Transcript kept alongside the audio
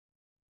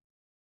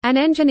An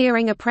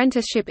engineering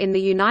apprenticeship in the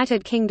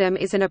United Kingdom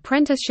is an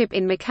apprenticeship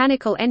in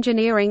mechanical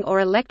engineering or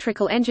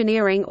electrical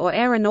engineering or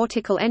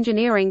aeronautical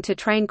engineering to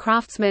train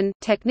craftsmen,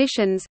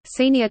 technicians,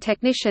 senior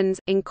technicians,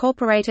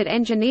 incorporated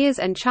engineers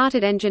and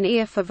chartered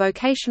engineer for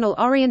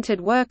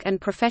vocational-oriented work and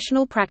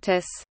professional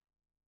practice.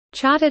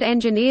 Chartered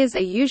engineers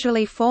are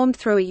usually formed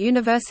through a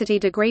university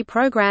degree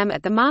program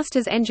at the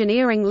master's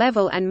engineering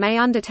level and may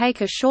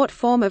undertake a short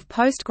form of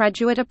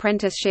postgraduate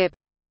apprenticeship.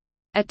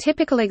 A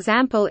typical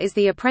example is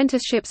the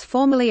apprenticeships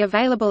formerly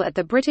available at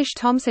the British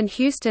Thomson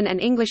Houston and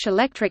English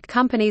Electric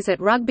companies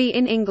at Rugby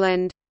in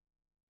England.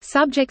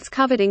 Subjects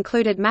covered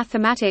included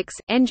mathematics,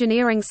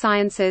 engineering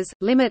sciences,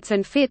 limits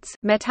and fits,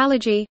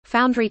 metallurgy,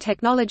 foundry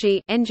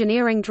technology,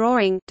 engineering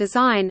drawing,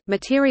 design,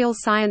 materials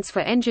science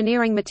for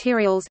engineering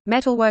materials,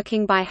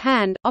 metalworking by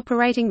hand,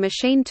 operating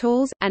machine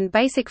tools, and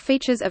basic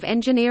features of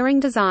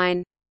engineering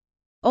design.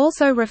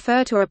 Also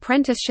refer to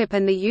apprenticeship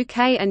and the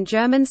UK and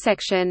German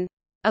section.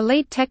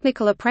 Elite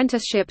technical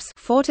apprenticeships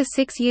 4 to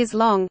 6 years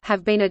long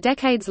have been a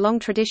decades-long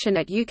tradition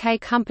at UK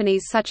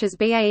companies such as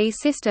BAE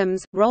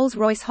Systems,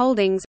 Rolls-Royce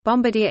Holdings,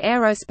 Bombardier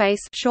Aerospace,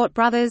 Short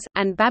Brothers,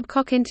 and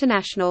Babcock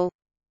International.